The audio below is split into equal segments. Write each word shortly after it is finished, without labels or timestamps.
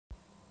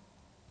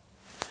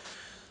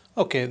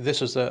Okay,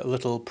 this is a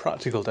little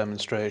practical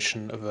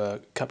demonstration of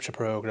a capture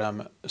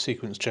program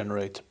Sequence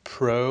Generator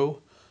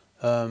Pro.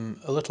 A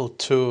little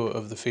tour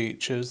of the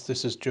features.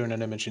 This is during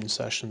an imaging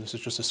session. This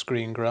is just a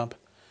screen grab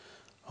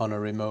on a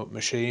remote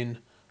machine.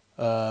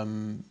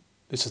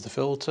 This is the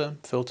filter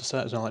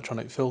set is an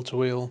electronic filter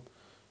wheel.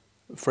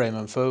 Frame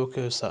and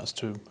focus, that's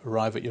to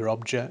arrive at your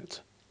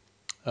object.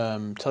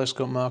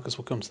 Telescope markers,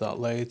 we'll come to that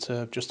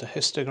later. Just a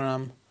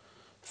histogram.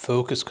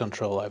 Focus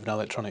control, I have an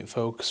electronic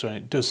focuser, and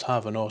it does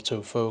have an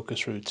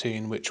autofocus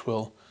routine which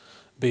will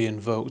be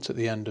invoked at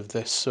the end of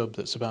this sub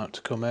that's about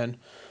to come in,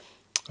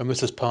 and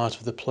this is part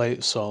of the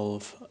plate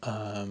solve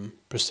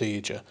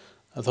procedure.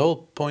 And the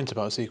whole point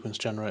about Sequence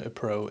Generator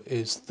Pro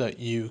is that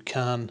you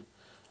can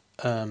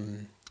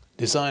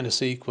design a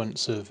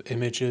sequence of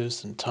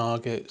images and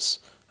targets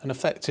and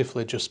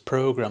effectively just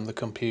program the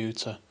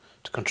computer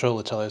to control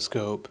the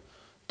telescope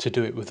to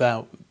do it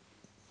without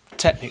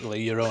technically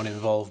your own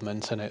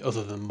involvement in it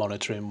other than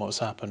monitoring what's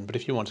happened. But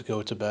if you want to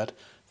go to bed,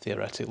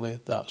 theoretically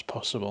that's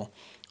possible.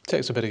 It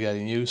takes a bit of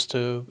getting used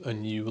to,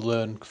 and you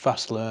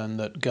fast learn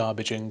that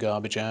garbage in,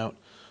 garbage out.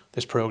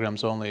 This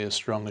program's only as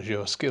strong as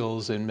your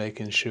skills in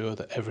making sure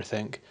that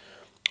everything,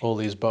 all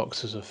these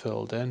boxes are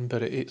filled in,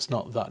 but it's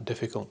not that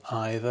difficult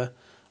either.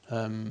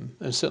 And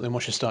certainly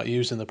once you start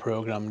using the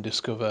program and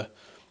discover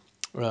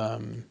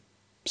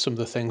some of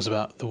the things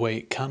about the way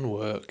it can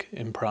work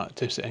in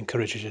practice, it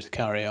encourages you to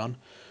carry on.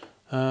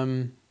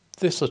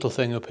 This little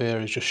thing up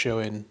here is just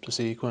showing the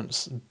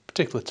sequence. The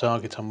particular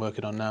target I'm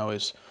working on now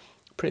is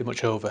pretty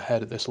much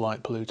overhead at this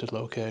light polluted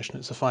location.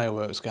 It's a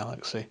fireworks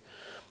galaxy,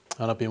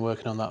 and I've been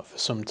working on that for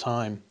some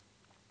time.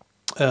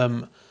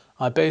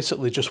 I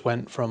basically just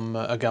went from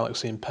a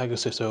galaxy in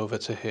Pegasus over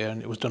to here, and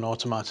it was done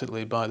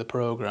automatically by the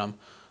program.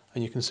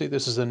 And you can see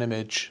this is an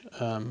image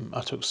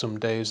I took some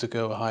days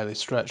ago, a highly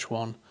stretched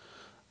one,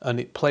 and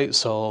it plate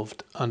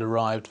solved and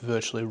arrived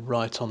virtually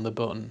right on the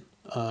button.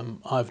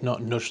 I've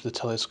not nudged the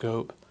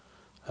telescope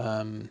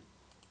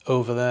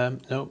over there.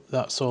 Nope,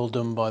 that's all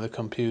done by the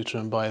computer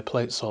and by a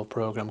plate solve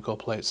program called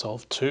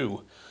PlateSolve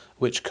 2,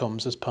 which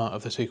comes as part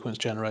of the Sequence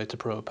Generator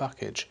Pro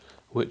package,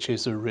 which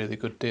is a really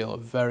good deal, a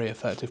very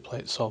effective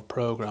plate solve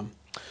program.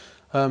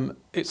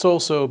 It's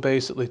also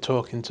basically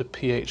talking to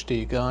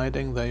PhD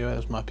guiding.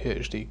 There's my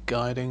PhD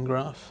guiding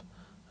graph.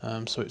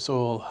 So it's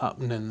all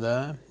happening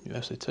there.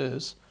 Yes, it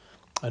is.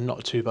 And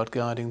not too bad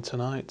guiding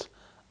tonight.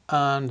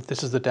 And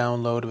this is the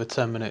download of a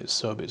 10-minute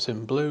sub. It's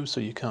in blue,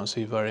 so you can't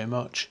see very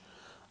much.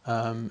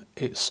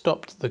 It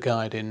stopped the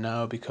guiding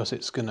now because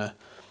it's going to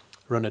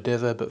run a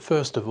dither, but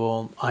first of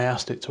all I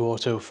asked it to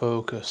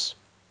autofocus,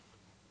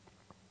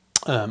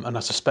 and I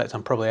suspect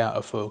I'm probably out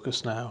of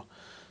focus now.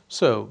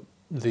 So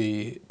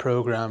the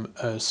program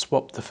has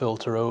swapped the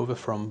filter over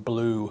from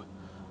blue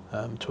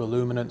to a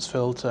luminance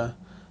filter,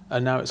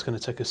 and now it's going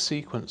to take a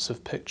sequence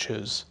of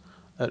pictures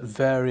at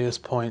various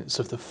points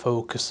of the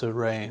focuser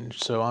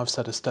range. So I've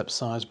set a step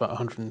size about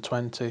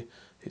 120.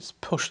 It's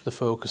pushed the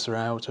focuser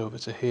out over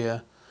to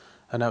here,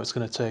 and now it's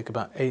going to take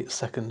about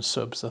 8-second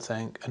subs, I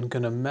think, and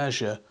going to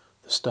measure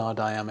the star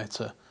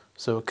diameter.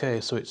 So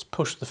it's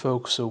pushed the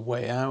focuser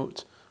way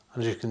out,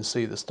 and as you can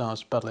see the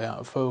star's badly out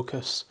of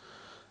focus.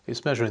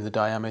 It's measuring the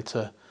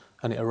diameter,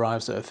 and it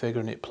arrives at a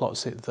figure and it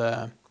plots it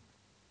there.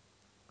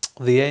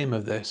 The aim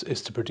of this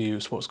is to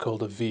produce what's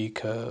called a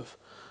V-curve.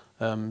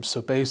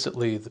 So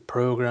basically the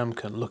program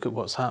can look at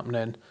what's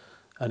happening,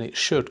 and it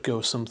should go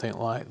something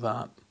like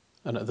that,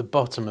 and at the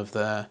bottom of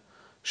there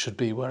should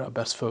be where our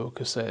best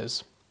focus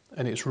is,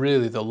 and it's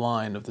really the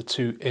line of the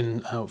two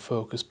in-out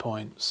focus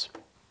points.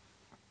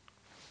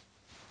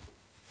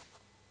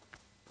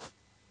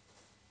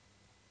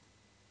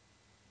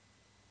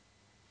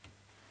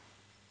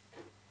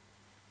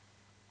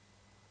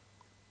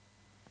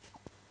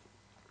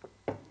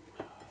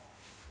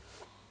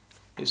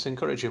 It's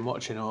encouraging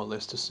watching all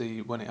this to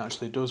see when it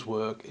actually does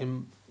work.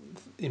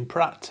 In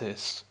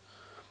practice,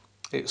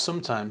 it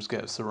sometimes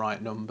gets the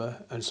right number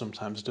and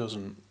sometimes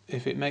doesn't.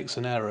 If it makes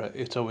an error,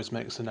 it always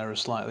makes an error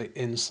slightly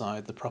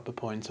inside the proper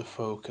point of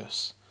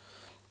focus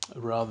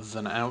rather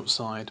than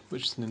outside,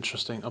 which is an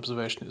interesting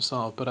observation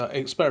itself. But I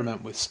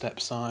experiment with step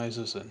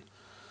sizes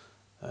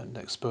and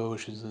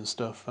exposures and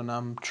stuff, and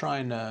I'm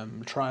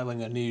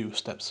trialing a new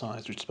step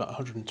size which is about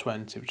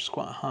 120, which is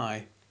quite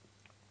high.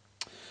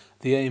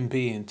 The aim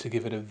being to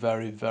give it a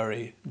very,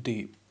 very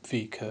deep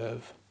V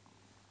curve.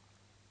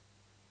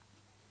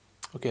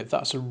 Okay,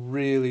 that's a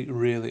really,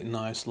 really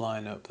nice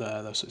line up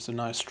there. So it's a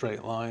nice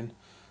straight line.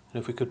 And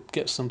if we could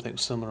get something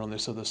similar on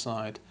this other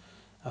side,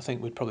 I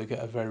think we'd probably get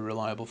a very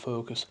reliable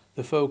focus.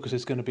 The focus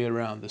is going to be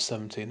around the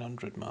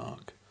 1700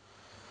 mark.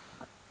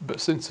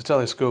 But since the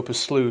telescope is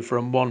slewed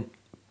from one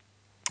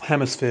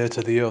hemisphere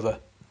to the other,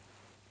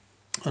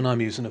 and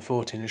I'm using a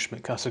 14-inch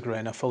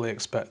Cassegrain, I fully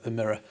expect the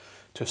mirror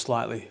to have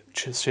slightly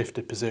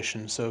shifted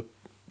position. So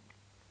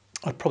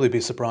I'd probably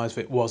be surprised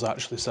if it was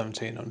actually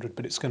 1700,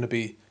 but it's going to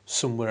be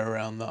somewhere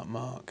around that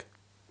mark.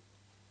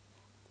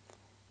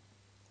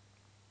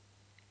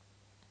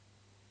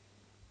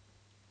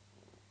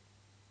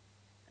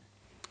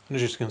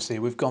 And as you can see,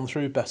 we've gone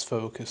through best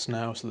focus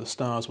now, so the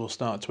stars will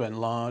start to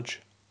enlarge,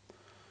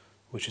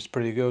 which is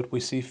pretty good. We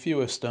see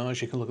fewer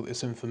stars. You can look at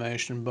this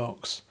information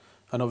box,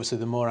 and obviously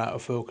the more out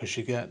of focus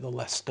you get, the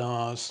less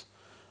stars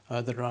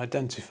that are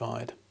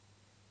identified.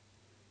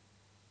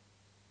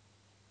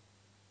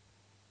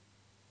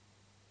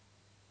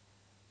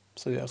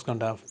 So yeah, it's gone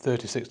down from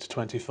 36 to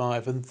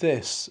 25, and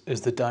this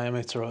is the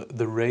diameter,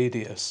 the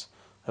radius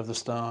of the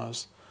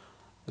stars.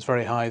 It's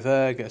very high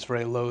there, gets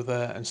very low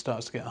there, and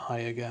starts to get high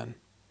again.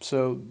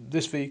 So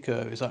this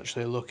V-curve is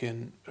actually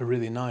looking a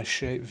really nice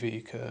shaped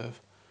V-curve.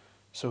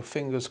 So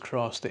fingers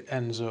crossed it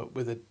ends up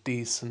with a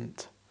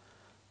decent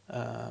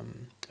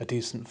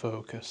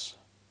focus.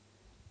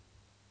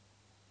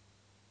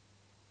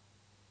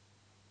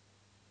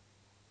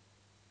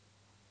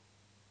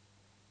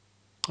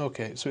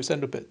 Okay, so it's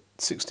ended up at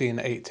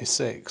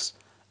 1686,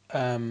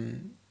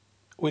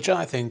 which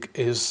I think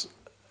is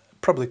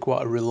probably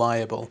quite a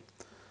reliable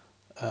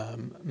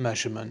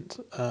measurement.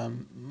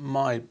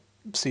 My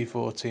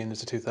C14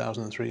 is a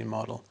 2003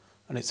 model,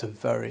 and it's a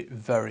very,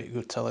 very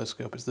good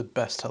telescope. It's the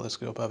best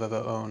telescope I've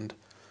ever owned.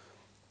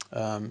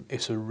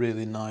 It's a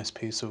really nice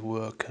piece of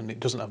work, and it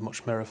doesn't have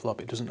much mirror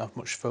flop, it doesn't have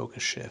much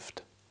focus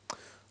shift.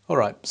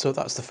 Alright, so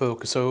that's the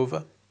focus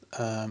over.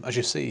 As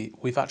you see,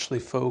 we've actually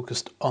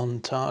focused on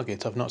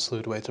target. I've not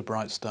slewed away to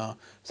bright star.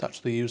 It's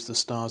actually used the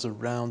stars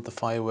around the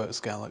fireworks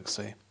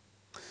galaxy.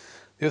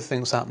 The other thing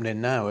that's happening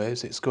now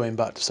is it's going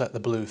back to set the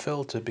blue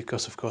filter,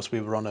 because of course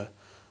we were on a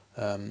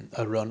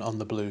run on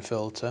the blue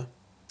filter.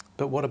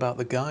 But what about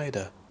the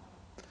guider?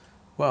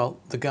 Well,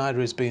 the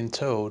guider is being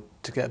told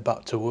to get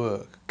back to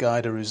work.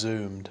 Guider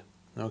resumed,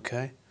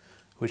 okay,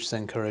 which is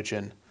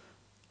encouraging.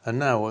 And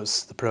now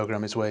the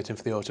program is waiting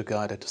for the auto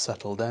guider to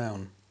settle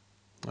down.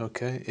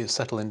 Okay, it's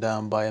settling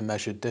down by a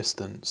measured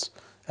distance.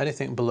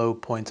 Anything below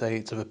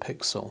 0.8 of a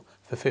pixel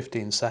for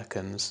 15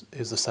 seconds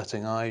is the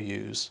setting I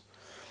use.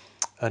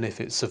 And if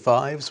it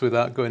survives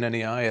without going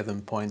any higher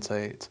than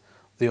 0.8,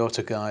 the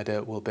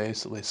autoguider will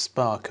basically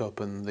spark up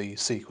and the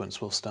sequence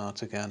will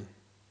start again.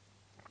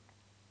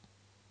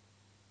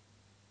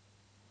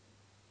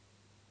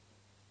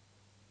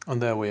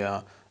 And there we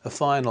are, a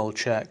final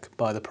check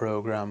by the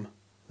program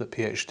that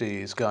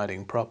PhD is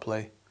guiding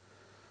properly.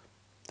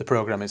 The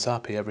program is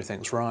happy,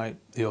 everything's right,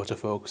 the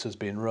autofocus has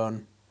been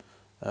run,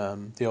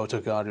 the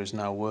autoguider is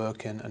now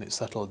working and it's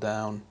settled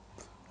down,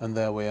 and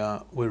there we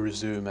are, we're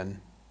resuming.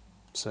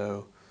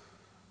 So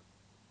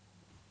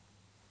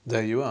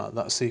there you are,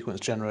 that's Sequence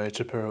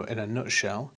Generator Pro in a nutshell.